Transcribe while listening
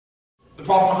The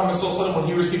Prophet Muhammad ﷺ, when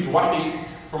he received wahi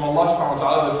from Allah subhanahu wa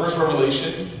ta'ala, the first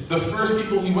revelation, the first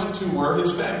people he went to were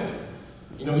his family.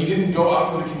 You know, he didn't go out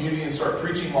to the community and start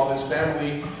preaching while his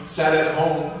family sat at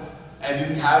home and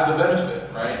didn't have the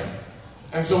benefit, right?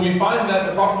 And so we find that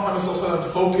the Prophet Muhammad ﷺ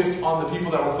focused on the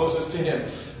people that were closest to him,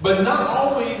 but not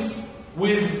always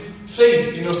with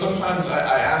faith. You know, sometimes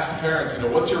I ask parents, you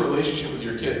know, what's your relationship with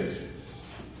your kids?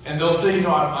 And they'll say, you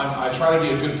know, I try to be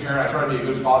a good parent, I try to be a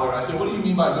good father. And I say, what do you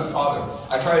mean by a good father?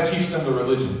 I try to teach them the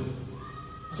religion.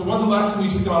 So when's the last time you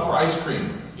took them out for ice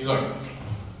cream? He's like,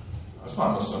 that's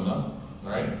not the sunnah,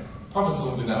 right?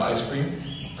 Prophet didn't have ice cream,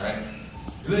 right?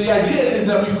 The idea is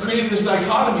that we've created this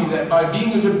dichotomy that by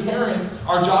being a good parent,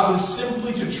 our job is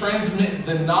simply to transmit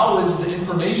the knowledge, the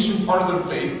information part of the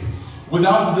faith,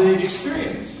 without the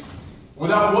experience,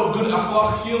 without what good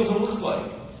akhlaq feels and looks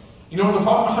like. You know, the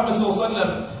Prophet Muhammad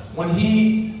ﷺ, when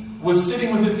he was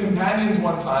sitting with his companions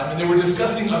one time and they were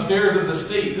discussing affairs of the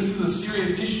state, this is a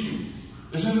serious issue.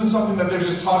 This isn't something that they're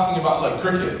just talking about like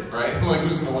cricket, right? Like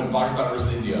who's going to win Pakistan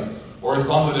versus India? Or is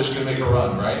Bangladesh going to make a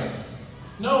run, right?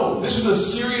 No, this is a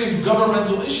serious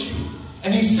governmental issue.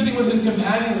 And he's sitting with his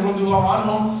companions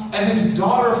and his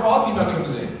daughter Fatima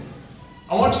comes in.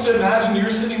 I want you to imagine you're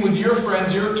sitting with your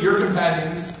friends, your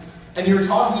companions, and you're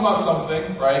talking about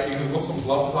something, right? Because Muslims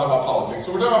love to talk about politics.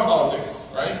 So we're talking about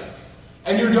politics, right?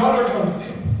 And your daughter comes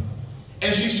in.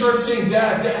 And she starts saying,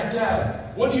 Dad, Dad,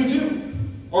 Dad, what do you do?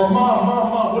 Or Mom, Mom,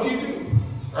 Mom, what do you do?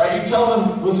 Right? You tell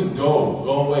them, listen,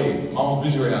 go away. Mom's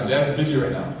busy right now. Dad's busy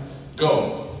right now.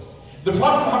 Go. The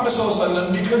Prophet Muhammad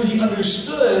ﷺ, because he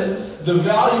understood the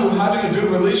value of having a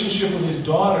good relationship with his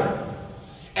daughter.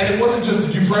 And it wasn't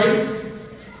just, did you pray?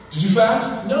 Did you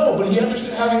fast? No, but he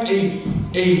understood having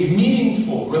a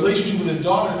meaningful relationship with his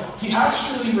daughter. He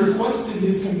actually requested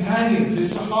his companions,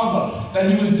 his sahaba,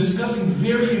 that he was discussing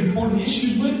very important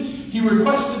issues with. He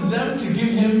requested them to give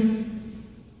him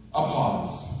a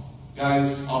pause.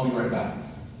 Guys, I'll be right back.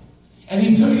 And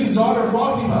he took his daughter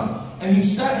Fatima and he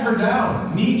sat her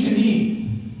down, knee to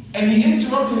knee. And he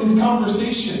interrupted his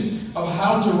conversation of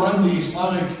how to run the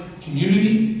Islamic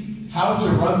community, how to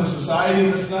run the society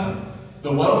of Islam,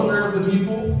 the welfare of the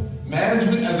people,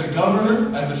 management as a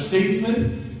governor, as a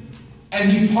statesman. And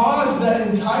he paused that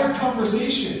entire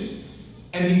conversation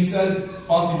and he said,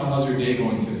 Fatima, how's your day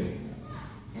going today?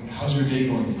 How's your day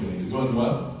going today? Is it going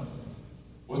well?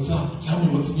 What's up? Tell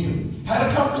me what's new. Had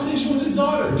a conversation with his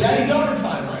daughter, daddy-daughter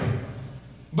time, right?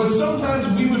 But sometimes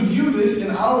we would view this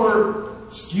in our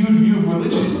skewed view of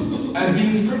religion as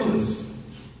being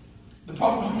frivolous. The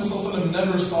Prophet Muhammad ﷺ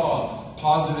never saw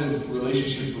positive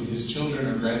relationships with his children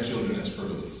or grandchildren as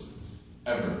frivolous,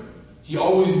 ever. He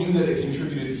always knew that it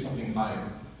contributed to something higher.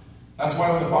 That's why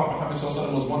when the Prophet Muhammad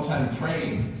ﷺ was one time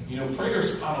praying, you know, prayer,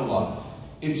 subhanAllah,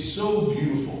 it's so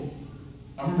beautiful.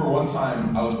 I remember one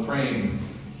time I was praying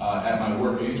at my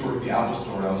work. I used to work at the Apple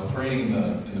store, and I was praying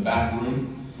in the back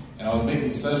room, and I was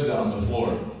making sajda on the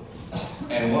floor.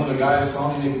 And one of the guys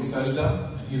saw me making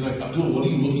sajda, and he's like, Abdul, what are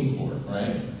you looking for,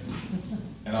 right?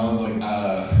 And I was like,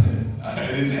 I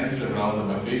didn't answer, but I was like,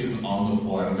 my face is on the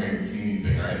floor, I don't think I can see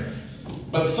anything, right?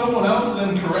 But someone else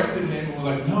then corrected him and was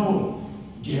like, no,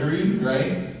 Gary,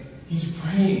 right? He's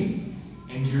praying.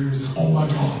 And Gary was like, oh my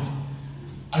God,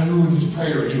 I ruined his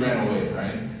prayer, and he ran away,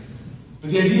 right? But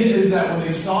the idea is that when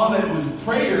they saw that it was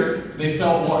prayer, they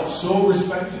felt what? So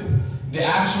respected. The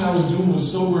action I was doing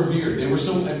was so revered. They were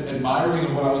so admiring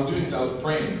of what I was doing because I was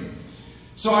praying.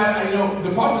 So I know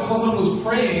the Prophet ﷺ was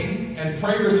praying, and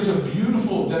prayer is such a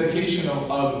beautiful dedication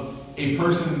of a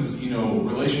person's, you know,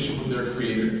 relationship with their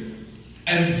Creator.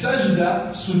 And sajda,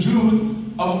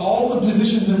 sujood, of all the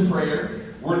positions in prayer,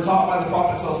 we're taught by the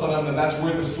Prophet ﷺ that that's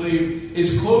where the slave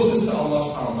is closest to Allah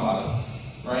subhanahu wa ta'ala.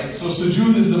 Right? So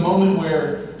sujood is the moment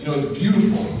where, you know, it's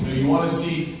beautiful. You know, you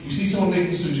see someone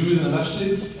making sujood in the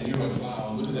masjid, and you're like,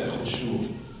 wow, look at that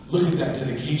khushu'. Look at that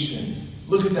dedication.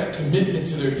 Look at that commitment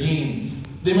to their deen.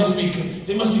 They must be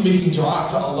making dua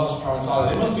to Allah subhanahu wa ta'ala.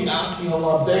 They must be asking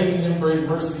Allah, begging Him for His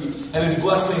mercy and His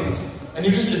blessings. And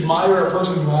you just admire a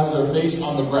person who has their face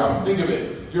on the ground. Think of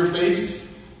it. Your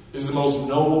face is the most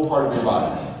noble part of your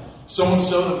body. So much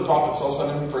so that the Prophet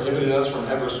ﷺ prohibited us from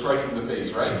ever striking the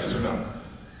face, right? Yes or no?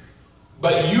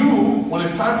 But you, when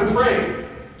it's time to pray,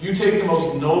 you take the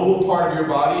most noble part of your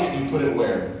body and you put it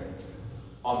where?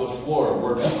 On the floor,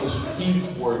 where people's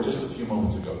feet were just a few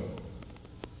moments ago.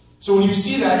 So when you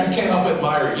see that, you can't help but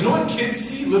admire it. You know what kids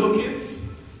see, little kids?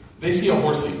 They see a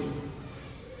horsey.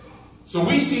 So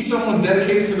we see someone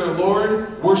dedicated to their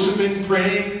Lord, worshiping,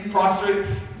 praying, prostrate,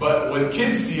 but when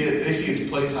kids see it, they see it's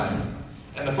playtime.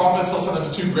 And the Prophet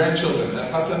ﷺ's two grandchildren,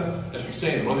 Hassan and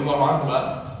Hussein,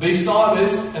 they saw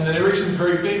this, and the narration is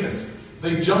very famous.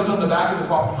 They jumped on the back of the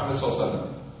Prophet Muhammad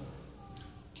ﷺ.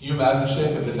 Can you imagine,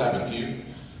 Shaykh, if this happened to you?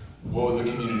 What would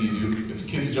the community do? If the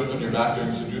kids jumped on your back during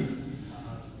sujood?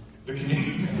 The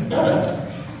community...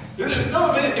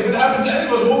 No, if it happened to any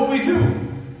of us, what would we do?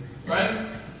 Right?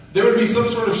 There would be some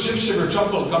sort of shiv or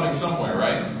chuppal coming somewhere,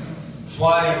 right?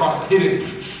 Flying across the... hit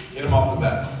him off the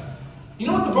back. You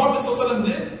know what the Prophet ﷺ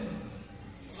did?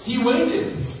 He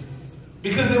waited.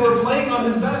 Because they were playing on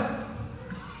his back.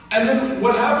 And then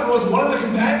what happened was one of the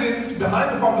companions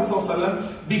behind the Prophet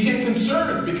ﷺ became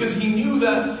concerned because he knew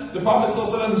that the Prophet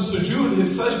ﷺ's sujood,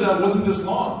 his sajda, wasn't this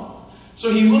long.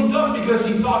 So he looked up because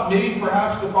he thought maybe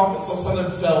perhaps the Prophet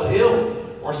ﷺ fell ill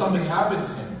or something happened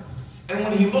to him. And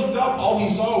when he looked up, all he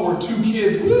saw were two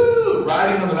kids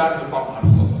riding on the back of the Prophet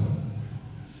Muhammad ﷺ.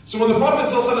 So when the Prophet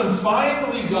ﷺ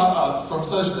finally got up from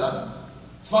sajda,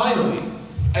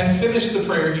 and finished the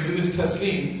prayer, he did his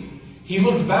taslim. He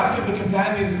looked back at the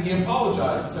companions and he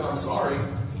apologized. He said, I'm sorry.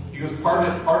 He goes,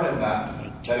 pardon that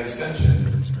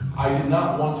extension. I did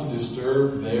not want to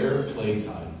disturb their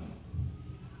playtime.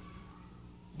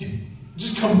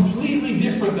 Just completely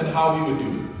different than how we would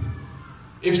do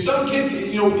it. If some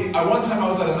kid, at one time I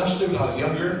was at a masjid when I was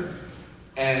younger,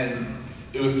 and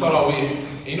it was Tarawih.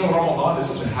 Ramadan is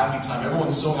such a happy time.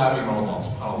 Everyone's so happy in Ramadan,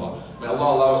 subhanAllah. May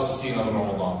Allah allow us to see another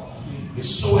Ramadan. It's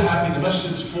so happy, the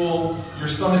masjid's full, your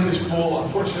stomach is full,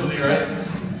 unfortunately, right?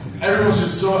 Everyone's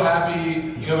just so happy,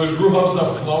 there's ruhab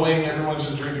stuff flowing, everyone's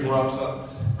just drinking ruhab stuff,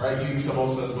 right? Eating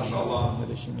samosas, mashallah.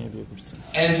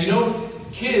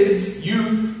 And kids,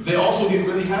 youth, they also get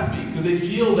really happy because they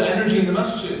feel the energy in the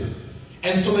masjid.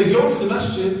 And so they go to the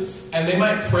masjid and they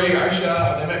might pray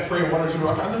Aisha, they might pray 1 or 2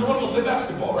 rak'ah, and then they want to go play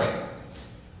basketball, right?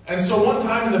 And so one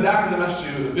time in the back of the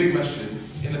masjid, it was a big masjid,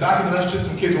 in the back of the masjid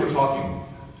some kids were talking.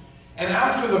 And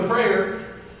after the prayer,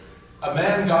 a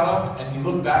man got up and he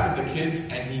looked back at the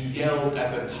kids and he yelled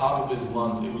at the top of his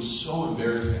lungs. It was so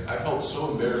embarrassing. I felt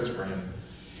so embarrassed for him.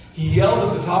 He yelled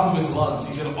at the top of his lungs.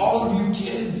 He said, all of you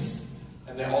kids.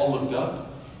 And they all looked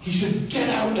up. He said, get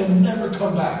out and never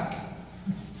come back.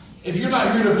 If you're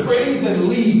not here to pray, then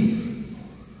leave.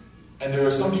 And there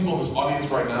are some people in this audience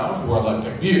right now who are like,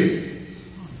 takbir.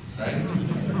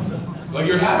 Right? Like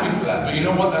you're happy for that. But you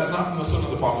know what? That's not from the sunnah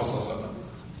of the Prophet ﷺ.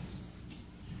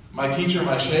 My teacher,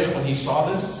 my shaykh, when he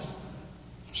saw this,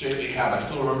 Shaykh Ihab, I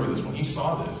still remember this, when he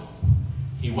saw this,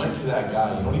 he went to that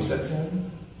guy, you know what he said to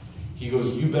him? He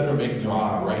goes, you better make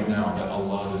dua right now that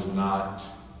Allah does not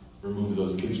remove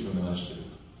those kids from the masjid.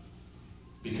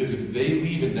 Because if they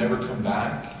leave and never come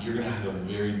back, you're going to have a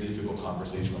very difficult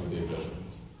conversation on the Day of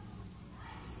Judgment.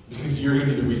 Because you're going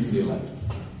to be the reason they left.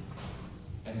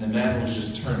 And the man was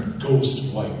just turned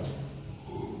ghost white.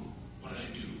 What did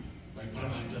I do? Right? What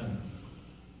have I done?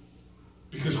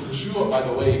 Because khushu', by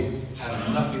the way, has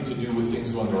nothing to do with things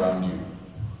going around you.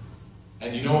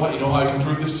 And you know how I can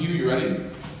prove this to you? You ready?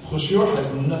 Khushu'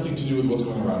 has nothing to do with what's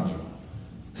going around you.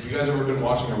 Have you guys ever been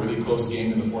watching a really close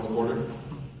game in the fourth quarter?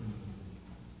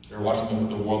 You're watching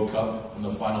the World Cup in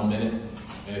the final minute,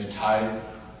 and it's tied.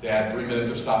 They had 3 minutes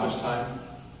of stoppage time.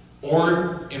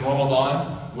 Or in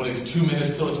Ramadan, when it's 2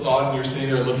 minutes till iftar, and you're sitting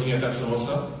there looking at that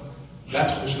samosa.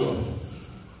 That's khushu',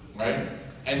 right?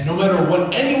 And no matter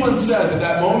what anyone says at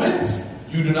that moment,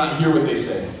 you do not hear what they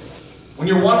say. When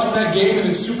you're watching that game and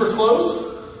it's super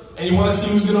close, and you want to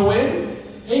see who's going to win,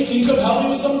 hey, can you come help me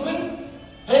with something?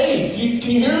 Hey,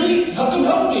 can you hear me? Come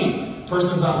help me.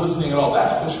 Person's not listening at all.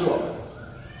 That's khushu'.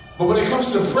 But when it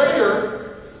comes to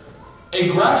prayer, a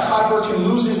grasshopper can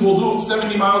lose his wudu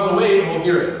 70 miles away and we'll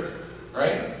hear it.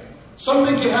 Right?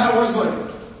 Something can happen where it's like,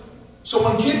 so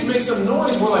when kids make some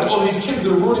noise, we're like, oh, these kids,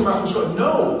 they're ruining my khushu'.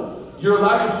 No. Your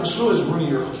lack of khushu' is ruining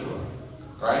your khushu'.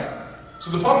 Right?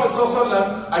 So the Prophet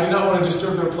ﷺ, I did not want to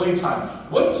disturb their playtime.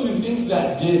 What do you think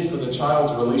that did for the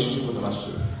child's relationship with the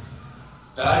masjid?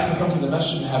 That I can come to the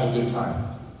masjid and have a good time.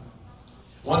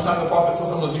 One time the Prophet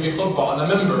ﷺ was giving khutbah on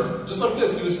a minbar, just like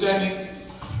this. He was standing,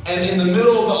 and in the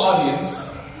middle of the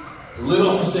audience,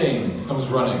 little Hussein comes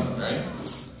running, right?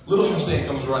 Little Hussein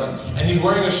comes running, and he's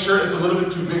wearing a shirt that's a little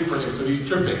bit too big for him, so he's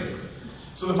tripping.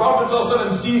 So the Prophet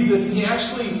ﷺ sees this, and he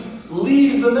actually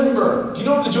leaves the minbar. Do you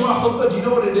know what the Jumu'ah khutbah, do you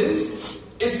know what it is?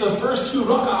 It's the first 2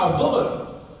 rak'ah of dhuhr.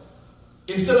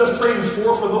 Instead of praying 4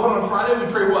 for dhuhr on Friday,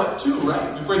 we pray what? 2,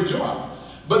 right? We pray Jumu'ah.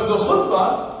 But the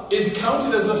khutbah is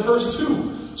counted as the first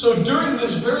 2. So during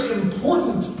this very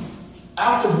important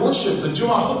act of worship, the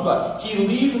Jumu'ah khutbah, he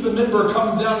leaves the minbar,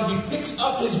 comes down, he picks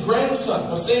up his grandson,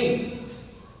 Hussein,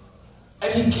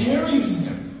 and he carries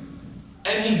him.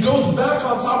 And he goes back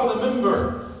on top of the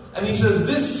minbar. And he says,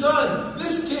 this son,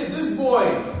 this kid, this boy,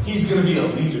 he's going to be a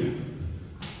leader.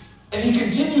 And he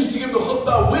continues to give the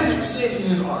khutbah with Hussein in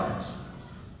his arms.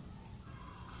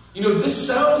 You know, this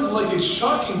sounds like it's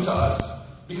shocking to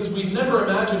us because we never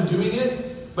imagined doing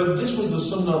it, but this was the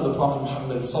sunnah of the Prophet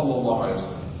Muhammad sallallahu alaihi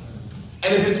wasallam.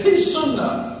 And if it's his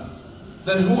sunnah,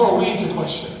 then who are we to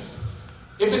question?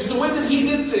 If it's the way that he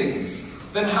did things,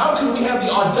 then how can we have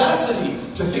the audacity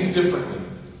to think differently?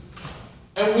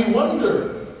 And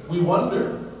we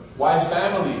wonder why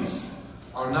families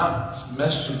are not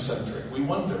masjid-centric. We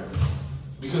wonder.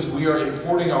 Because we are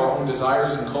importing our own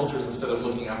desires and cultures instead of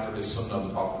looking after his sunnah of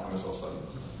the Prophet Muhammad sallallahu alaihi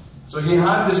wasallam. So he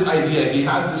had this idea, he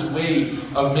had this way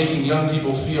of making young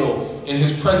people feel in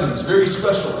his presence very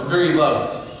special and very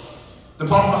loved. The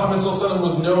Prophet Muhammad sallallahu alaihi wasallam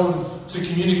was known to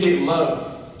communicate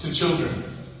love to children,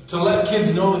 to let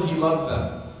kids know that he loved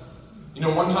them. You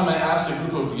know, one time I asked a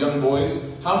group of young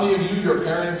boys, how many of you, your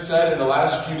parents said in the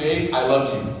last few days, I love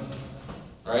you?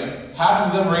 Right? Half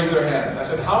of them raised their hands. I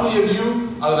said, how many of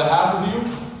you, out of the half of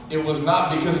you, it was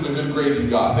not because of a good grade you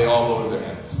got? They all lowered their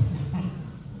hands.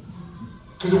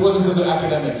 Because it wasn't because of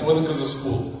academics, it wasn't because of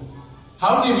school.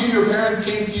 How many of you, your parents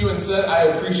came to you and said, I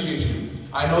appreciate you.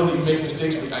 I know that you make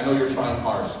mistakes, but I know you're trying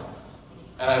hard.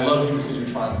 And I love you because you're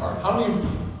trying hard. How many of you,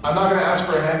 I'm not going to ask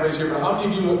for a hand raise here, but how many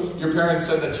of you, your parents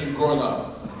said that to you growing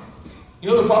up? You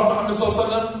know the Prophet Muhammad sallallahu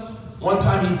alaihi wasallam, one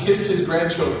time he kissed his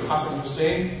grandchildren, Hassan and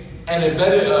Hussein, and a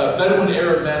Bedouin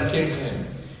Arab man came to him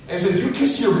and said, you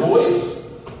kiss your boys?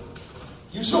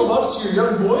 You show love to your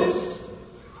young boys?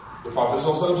 The Prophet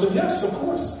ﷺ said, yes, of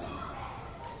course.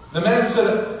 The man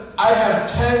said, I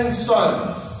have 10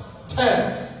 sons,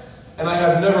 10, and I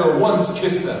have never once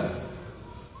kissed them.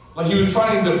 Like he was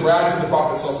trying to brag to the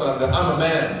Prophet ﷺ that I'm a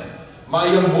man. My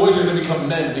young boys are going to become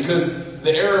men, because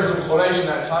the Arabs of Quraysh in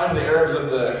that time, the Arabs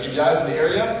of the Hijaz in the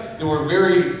area, they were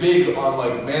very big on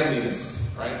like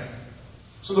manliness, right?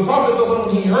 So the Prophet ﷺ,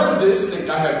 when he heard this, that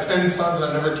I have 10 sons and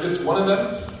I've never kissed one of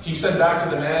them, he said back to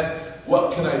the man,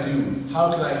 what can I do?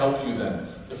 How can I help you then,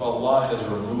 if Allah has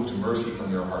removed mercy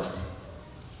from your heart?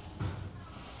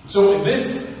 So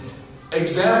this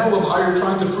example of how you're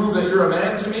trying to prove that you're a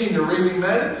man to me and you're raising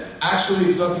men, actually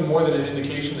it's nothing more than an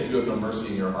indication that you have no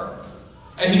mercy in your heart.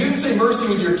 And he didn't say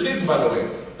mercy with your kids, by the way.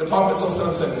 The Prophet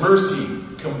ﷺ said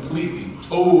mercy completely,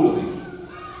 totally.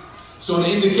 So an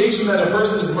indication that a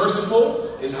person is merciful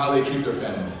is how they treat their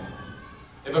family.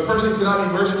 If a person cannot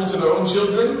be merciful to their own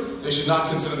children, they should not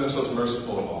consider themselves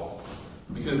merciful at all.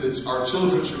 Because our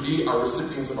children should be our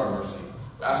recipients of our mercy.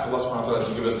 We ask Allah subhanahu wa ta'ala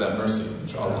to give us that mercy,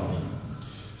 inshallah.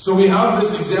 So we have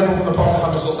this example from the Prophet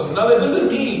Muhammad sallallahu alaihi wasallam. Now that doesn't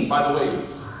mean, by the way,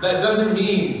 that doesn't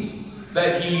mean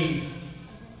that he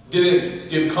didn't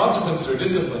give consequences or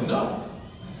discipline. No.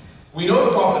 We know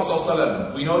the Prophet sallallahu alaihi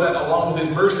wasallam. We know that along with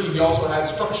his mercy, he also had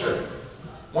structure.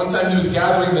 One time he was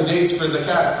gathering the dates for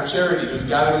zakat, for charity. He was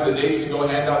gathering the dates to go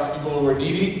hand out to people who were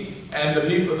needy. And the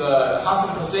people, the Hassan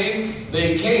and Hussein,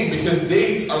 they came because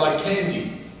dates are like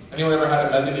candy. Anyone ever had a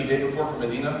Medini date before from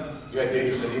Medina? You had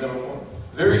dates in Medina before?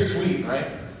 Very sweet, right?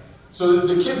 So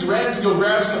the kids ran to go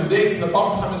grab some dates, and the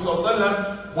Prophet Muhammad sallallahu alaihi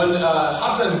wasallam, when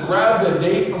Hassan grabbed a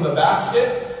date from the basket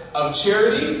of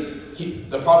charity,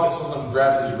 the Prophet sallallahu alaihi wasallam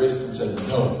grabbed his wrist and said,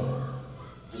 no,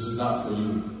 this is not for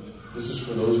you. This is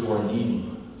for those who are needy.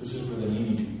 This is for the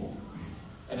needy people.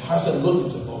 And Hassan looked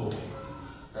and said, oh,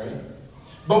 okay. Right?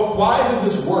 But why did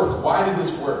this work? Why did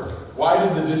this work? Why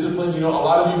did the discipline? You know, a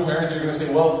lot of you parents are going to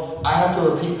say, well, I have to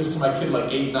repeat this to my kid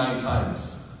like 8, 9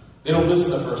 times. They don't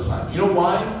listen the first time. You know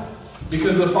why?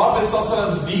 Because the Prophet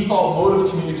ﷺ's default mode of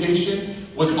communication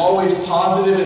was always positive